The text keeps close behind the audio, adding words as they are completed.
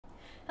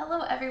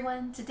Hello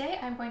everyone! Today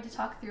I'm going to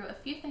talk through a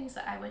few things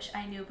that I wish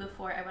I knew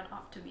before I went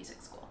off to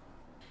music school.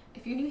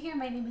 If you're new here,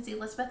 my name is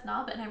Elizabeth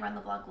Knaub and I run the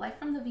blog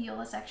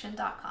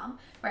lifefromtheviola.com,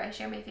 where I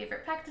share my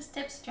favorite practice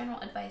tips, general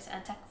advice,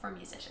 and tech for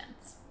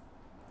musicians.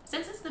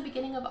 Since it's the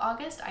beginning of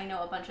August, I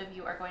know a bunch of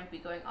you are going to be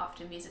going off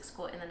to music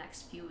school in the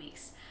next few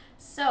weeks.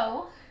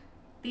 So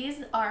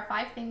these are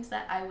 5 things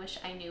that I wish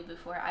I knew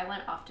before I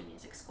went off to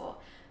music school.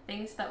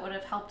 Things that would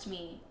have helped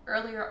me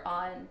earlier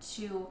on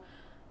to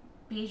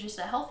be just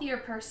a healthier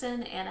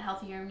person and a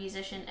healthier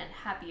musician and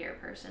happier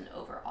person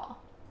overall.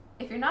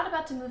 If you're not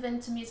about to move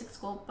into music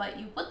school, but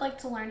you would like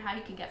to learn how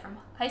you can get from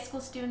high school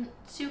student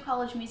to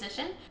college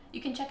musician,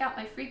 you can check out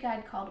my free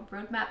guide called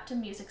Roadmap to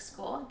Music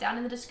School. Down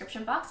in the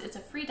description box, it's a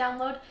free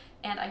download,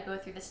 and I go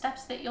through the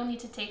steps that you'll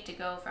need to take to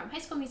go from high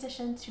school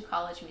musician to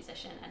college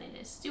musician, and it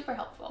is super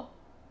helpful.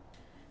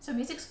 So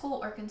music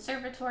school or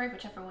conservatory,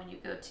 whichever one you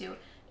go to,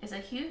 is a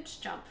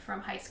huge jump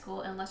from high school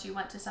unless you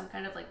went to some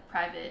kind of like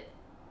private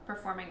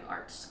performing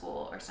arts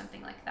school or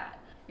something like that.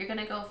 You're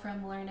going to go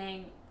from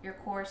learning your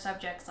core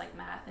subjects like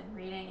math and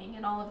reading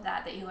and all of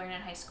that you learn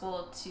in high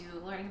school to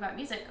learning about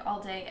music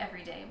all day,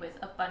 every day with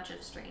a bunch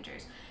of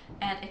strangers.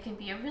 And it can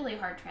be a really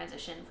hard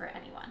transition for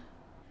anyone.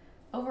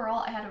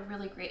 Overall, I had a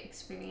really great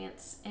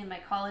experience in my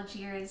college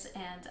years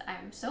and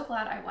I'm so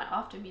glad I went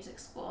off to music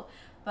school.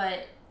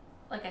 But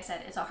like I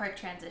said, it's a hard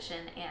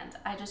transition and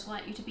I just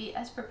want you to be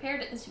as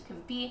prepared as you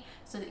can be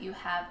so that you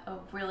have a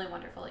really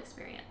wonderful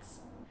experience.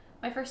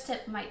 My first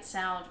tip might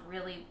sound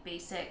really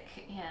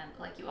basic and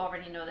like you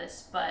already know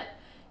this, but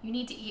you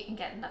need to eat and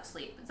get enough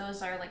sleep.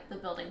 Those are like the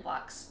building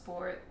blocks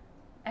for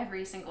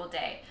every single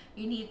day.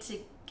 You need to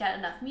get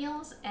enough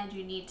meals and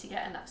you need to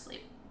get enough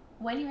sleep.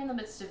 When you're in the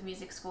midst of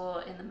music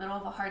school, in the middle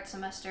of a hard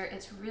semester,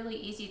 it's really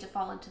easy to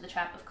fall into the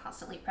trap of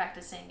constantly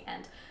practicing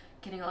and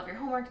getting all of your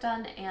homework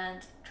done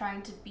and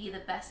trying to be the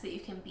best that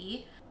you can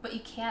be. But you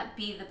can't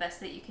be the best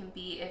that you can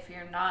be if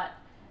you're not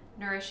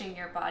nourishing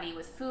your body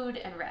with food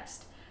and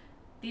rest.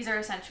 These are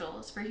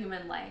essentials for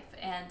human life,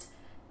 and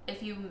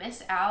if you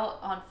miss out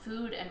on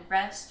food and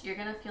rest, you're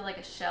gonna feel like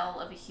a shell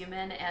of a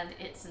human and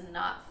it's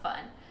not fun.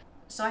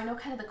 So I know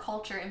kind of the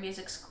culture in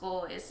music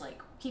school is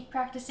like keep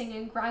practicing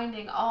and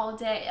grinding all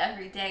day,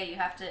 every day. You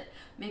have to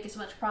make as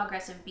much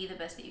progress and be the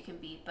best that you can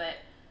be, but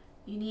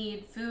you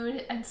need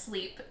food and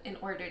sleep in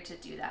order to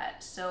do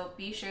that. So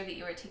be sure that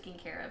you are taking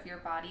care of your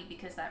body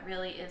because that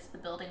really is the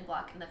building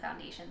block and the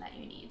foundation that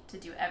you need to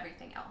do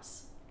everything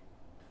else.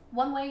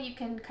 One way you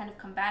can kind of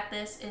combat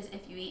this is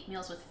if you eat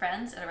meals with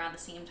friends at around the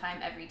same time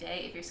every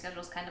day, if your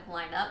schedules kind of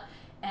line up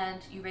and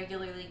you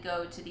regularly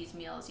go to these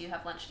meals, you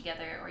have lunch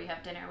together or you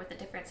have dinner with a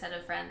different set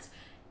of friends,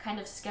 kind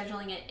of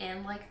scheduling it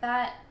in like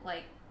that,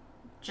 like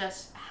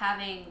just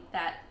having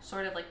that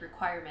sort of like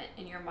requirement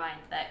in your mind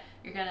that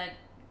you're gonna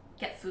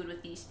get food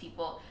with these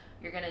people,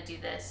 you're gonna do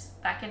this,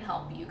 that can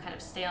help you kind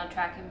of stay on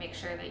track and make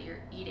sure that you're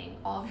eating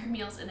all of your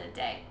meals in a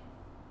day.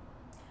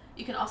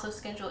 You can also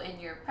schedule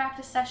in your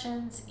practice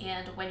sessions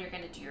and when you're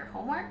going to do your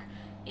homework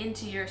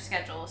into your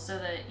schedule so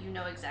that you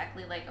know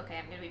exactly like, okay,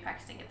 I'm going to be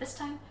practicing at this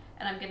time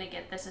and I'm going to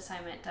get this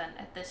assignment done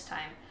at this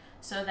time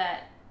so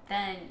that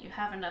then you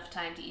have enough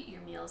time to eat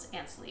your meals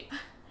and sleep.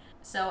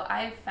 So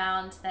I've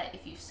found that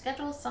if you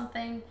schedule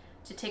something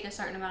to take a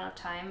certain amount of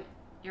time,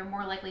 you're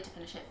more likely to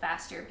finish it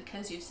faster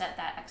because you set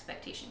that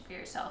expectation for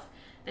yourself.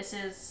 This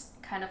is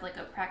kind of like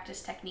a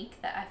practice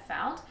technique that I've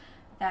found,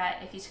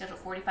 that if you schedule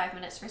 45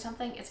 minutes for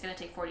something, it's going to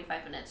take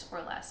 45 minutes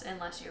or less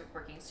unless you're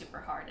working super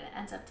hard and it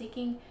ends up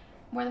taking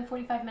more than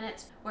 45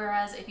 minutes.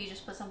 Whereas if you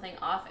just put something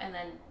off and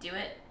then do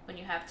it when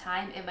you have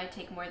time, it might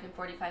take more than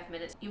 45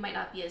 minutes. You might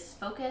not be as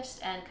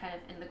focused and kind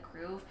of in the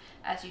groove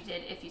as you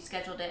did if you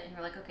scheduled it and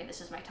you're like, okay, this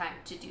is my time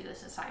to do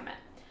this assignment.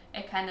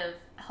 It kind of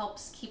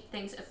helps keep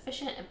things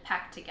efficient and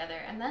packed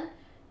together, and then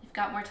you've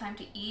got more time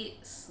to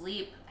eat,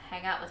 sleep,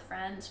 hang out with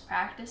friends,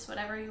 practice,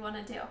 whatever you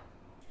want to do.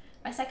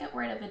 My second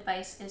word of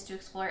advice is to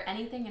explore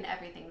anything and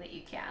everything that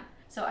you can.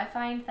 So I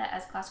find that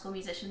as classical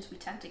musicians, we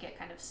tend to get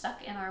kind of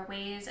stuck in our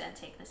ways and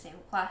take the same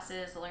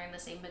classes, learn the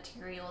same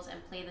materials,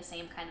 and play the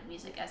same kind of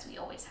music as we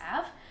always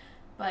have.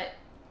 But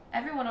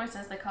everyone always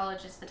says that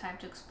college is the time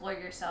to explore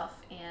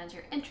yourself and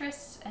your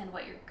interests and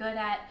what you're good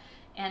at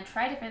and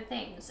try different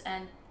things.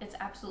 And it's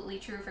absolutely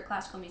true for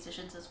classical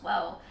musicians as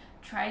well.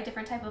 Try a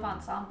different type of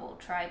ensemble,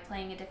 try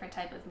playing a different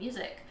type of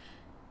music.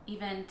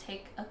 Even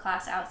take a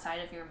class outside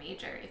of your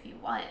major if you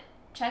want.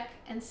 Check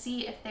and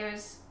see if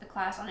there's a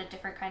class on a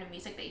different kind of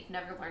music that you've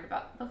never learned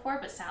about before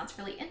but sounds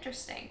really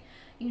interesting.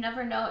 You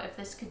never know if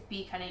this could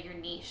be kind of your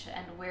niche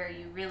and where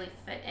you really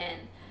fit in,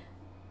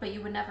 but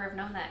you would never have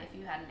known that if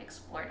you hadn't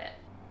explored it.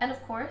 And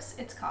of course,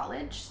 it's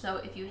college, so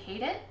if you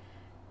hate it,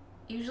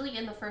 usually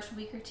in the first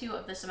week or 2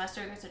 of the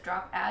semester there's a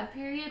drop add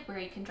period where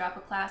you can drop a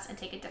class and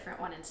take a different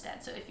one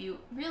instead. So if you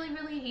really,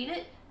 really hate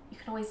it, you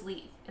can always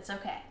leave. It's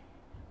okay.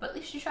 But at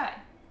least you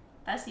tried.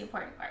 That's the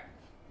important part.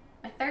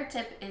 My third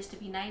tip is to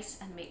be nice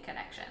and make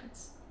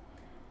connections.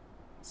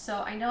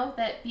 So I know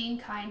that being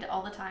kind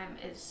all the time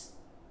is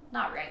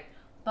not right,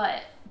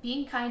 but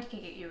being kind can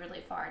get you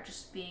really far.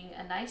 Just being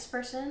a nice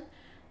person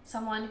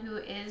someone who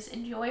is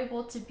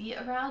enjoyable to be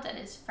around and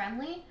is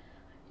friendly,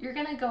 you're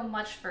gonna go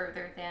much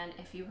further than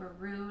if you were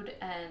rude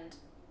and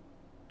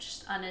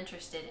just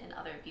uninterested in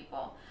other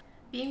people.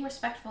 Being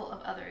respectful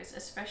of others,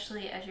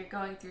 especially as you're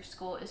going through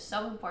school, is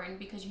so important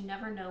because you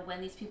never know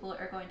when these people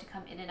are going to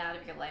come in and out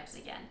of your lives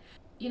again.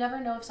 You never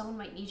know if someone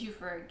might need you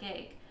for a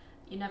gig.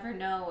 You never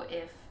know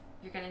if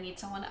you're going to need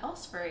someone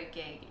else for a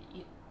gig.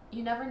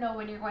 You never know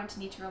when you're going to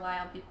need to rely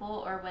on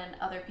people or when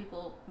other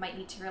people might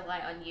need to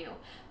rely on you.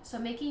 So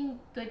making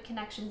good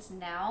connections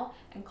now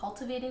and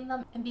cultivating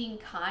them and being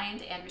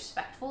kind and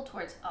respectful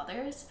towards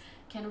others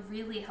can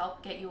really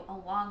help get you a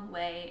long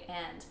way,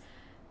 and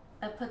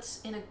that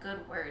puts in a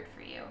good word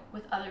for you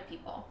with other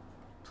people.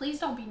 Please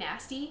don't be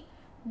nasty.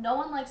 No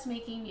one likes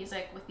making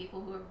music with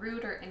people who are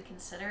rude or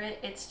inconsiderate.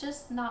 It's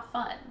just not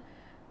fun.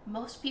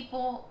 Most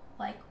people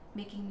like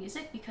making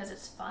music because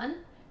it's fun,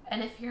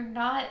 and if you're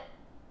not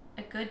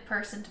a good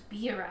person to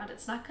be around,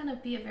 it's not going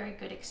to be a very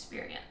good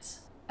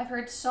experience. I've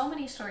heard so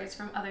many stories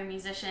from other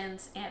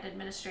musicians and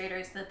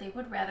administrators that they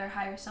would rather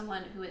hire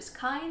someone who is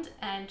kind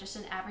and just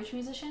an average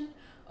musician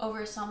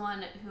over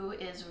someone who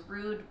is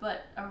rude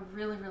but a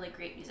really, really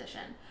great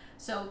musician.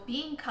 So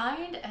being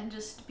kind and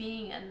just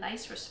being a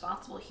nice,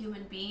 responsible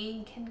human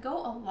being can go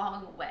a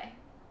long way.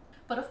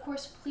 But of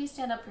course, please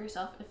stand up for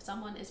yourself if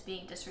someone is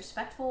being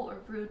disrespectful or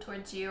rude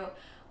towards you.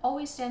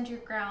 Always stand your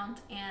ground,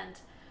 and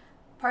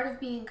part of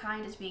being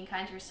kind is being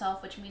kind to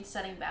yourself, which means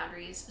setting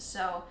boundaries.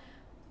 So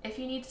if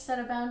you need to set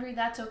a boundary,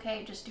 that's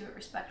okay, just do it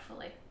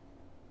respectfully.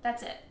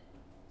 That's it.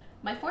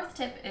 My fourth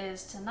tip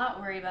is to not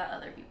worry about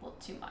other people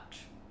too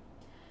much.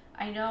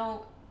 I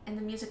know in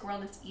the music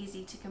world it's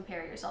easy to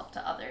compare yourself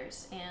to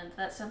others, and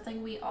that's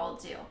something we all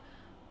do.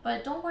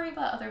 But don't worry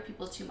about other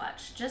people too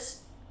much. Just,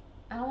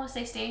 I don't want to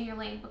say stay in your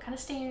lane, but kind of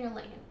stay in your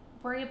lane.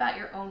 Worry about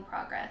your own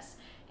progress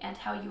and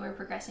how you are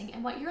progressing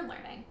and what you're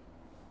learning.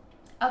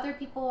 Other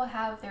people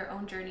have their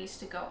own journeys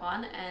to go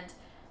on, and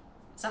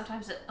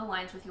sometimes it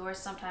aligns with yours,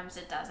 sometimes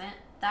it doesn't.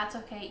 That's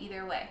okay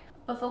either way.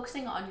 But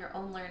focusing on your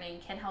own learning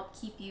can help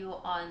keep you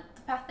on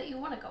the path that you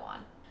want to go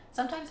on.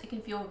 Sometimes it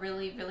can feel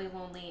really, really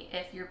lonely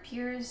if your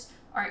peers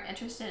aren't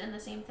interested in the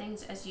same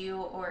things as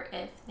you, or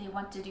if they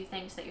want to do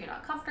things that you're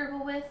not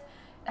comfortable with.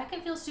 That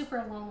can feel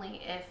super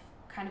lonely if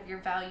kind of your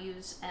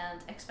values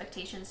and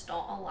expectations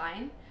don't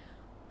align.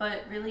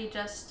 But really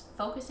just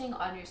focusing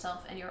on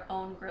yourself and your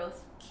own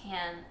growth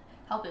can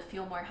help it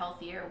feel more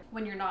healthier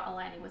when you're not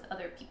aligning with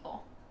other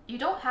people. You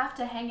don't have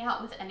to hang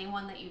out with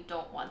anyone that you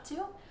don't want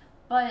to,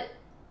 but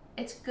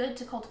it's good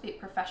to cultivate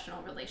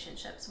professional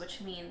relationships, which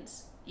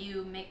means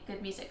you make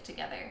good music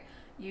together,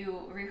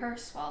 you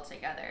rehearse well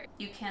together,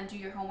 you can do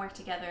your homework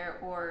together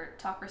or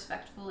talk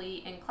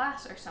respectfully in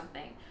class or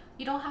something.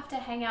 You don't have to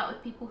hang out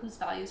with people whose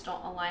values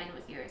don't align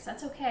with yours.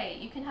 That's okay.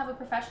 You can have a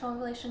professional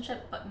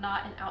relationship but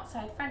not an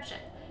outside friendship.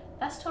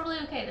 That's totally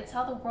okay. That's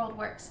how the world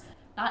works.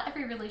 Not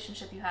every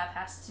relationship you have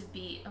has to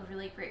be a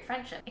really great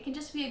friendship. It can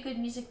just be a good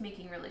music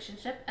making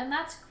relationship, and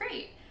that's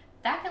great.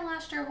 That can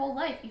last your whole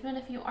life, even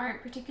if you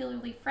aren't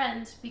particularly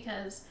friends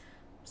because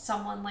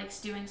someone likes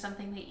doing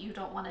something that you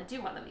don't want to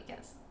do on the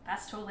weekends.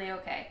 That's totally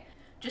okay.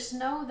 Just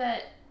know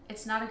that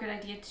it's not a good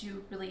idea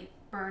to really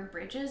burn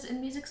bridges in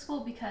music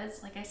school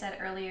because, like I said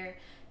earlier,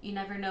 you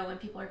never know when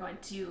people are going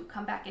to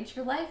come back into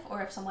your life,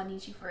 or if someone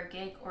needs you for a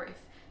gig, or if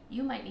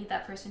you might need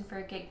that person for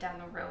a gig down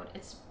the road.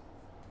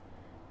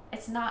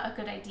 It's not a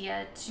good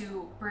idea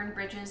to burn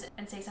bridges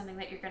and say something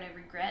that you're going to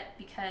regret,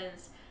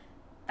 because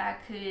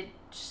that could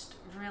just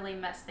really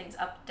mess things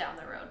up down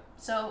the road.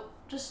 So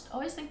just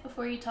always think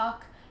before you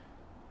talk,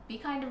 be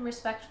kind and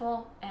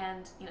respectful,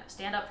 and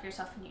stand up for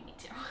yourself when you need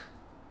to.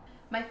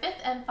 My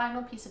fifth and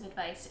final piece of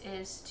advice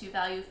is to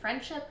value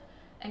friendship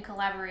and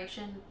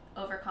collaboration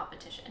over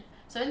competition.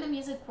 So in the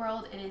music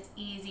world, it is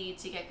easy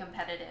to get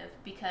competitive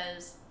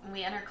because when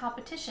we enter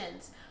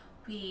competitions,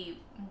 we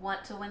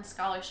want to win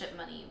scholarship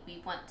money,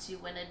 we want to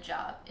win a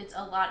job. It's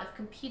a lot of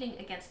competing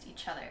against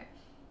each other.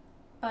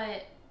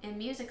 But in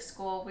music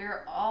school,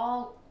 we're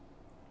all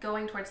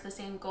going towards the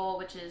same goal,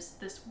 which is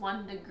this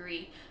one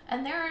degree.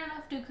 And there are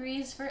enough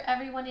degrees for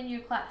everyone in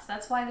your class.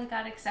 That's why they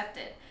got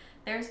accepted.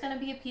 There's going to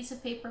be a piece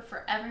of paper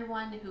for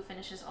everyone who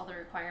finishes all the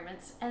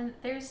requirements, and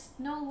there's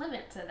no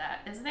limit to that,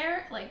 is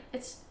there?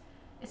 It's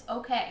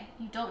okay.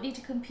 You don't need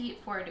to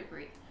compete for a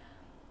degree.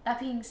 That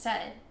being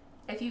said,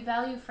 if you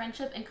value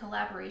friendship and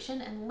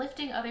collaboration and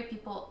lifting other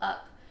people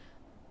up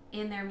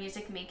in their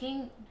music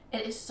making,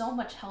 it is so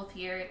much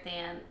healthier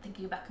than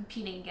thinking about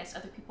competing against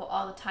other people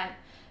all the time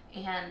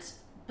and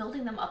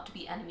building them up to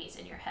be enemies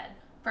in your head.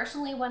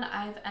 Personally, when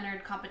I've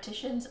entered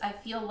competitions, I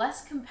feel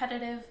less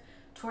competitive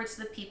towards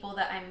the people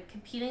that I'm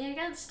competing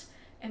against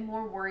and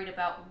more worried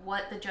about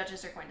what the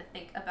judges are going to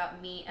think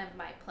about me and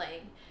my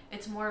playing.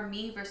 It's more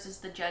me versus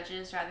the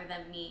judges rather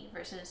than me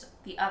versus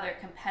the other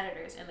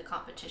competitors in the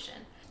competition.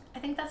 I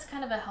think that's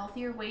kind of a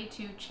healthier way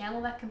to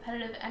channel that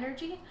competitive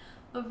energy,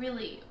 but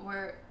really,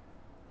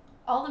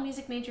 all the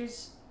music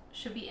majors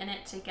should be in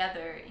it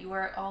together. You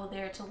are all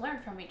there to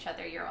learn from each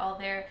other. You're all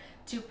there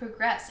to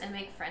progress and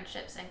make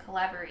friendships and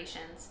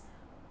collaborations.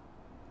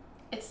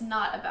 It's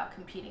not about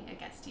competing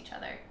against each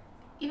other,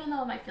 even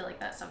though it might feel like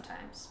that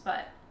sometimes,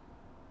 but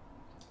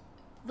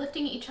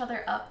lifting each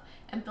other up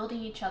and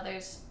building each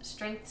other's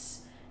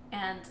strengths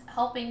and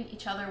helping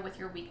each other with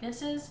your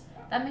weaknesses,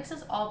 that makes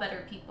us all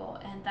better people,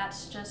 and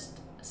that's just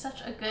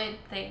such a good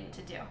thing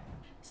to do.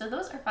 So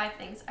those are 5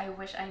 things I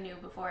wish I knew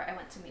before I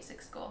went to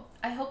music school.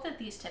 I hope that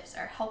these tips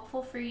are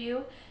helpful for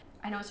you.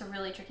 I know it's a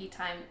really tricky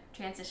time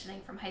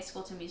transitioning from high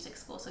school to music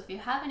school, so if you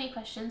have any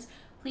questions,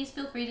 please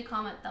feel free to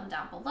comment them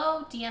down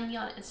below, DM me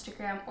on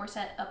Instagram, or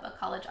set up a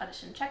college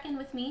audition check-in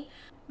with me.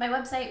 My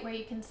website where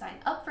you can sign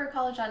up for a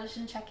college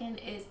audition check-in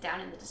is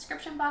down in the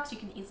description box. You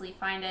can easily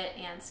find it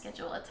and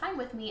schedule a time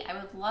with me. I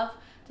would love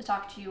to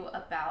talk to you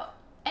about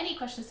any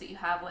questions that you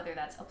have, whether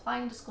that's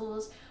applying to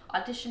schools,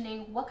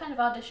 auditioning, what kind of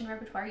audition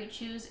repertoire you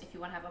choose, if you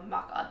want to have a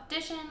mock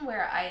audition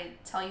where I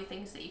tell you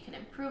things that you can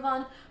improve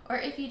on, or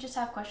if you just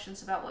have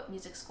questions about what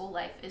music school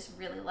life is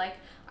really like,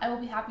 I will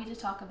be happy to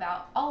talk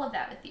about all of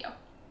that with you.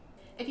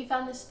 If you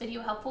found this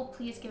video helpful,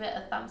 please give it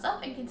a thumbs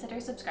up and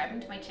consider subscribing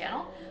to my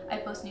channel. I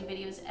post new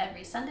videos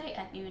every Sunday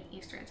at noon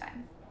Eastern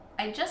Time.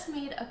 I just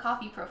made a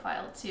Ko-fi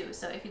profile too,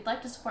 so if you'd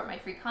like to support my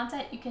free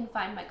content, you can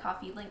find my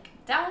Ko-fi link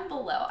down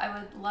below. I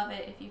would love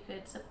it if you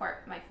could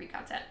support my free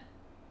content.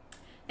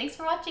 Thanks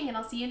for watching, and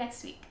I'll see you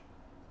next week.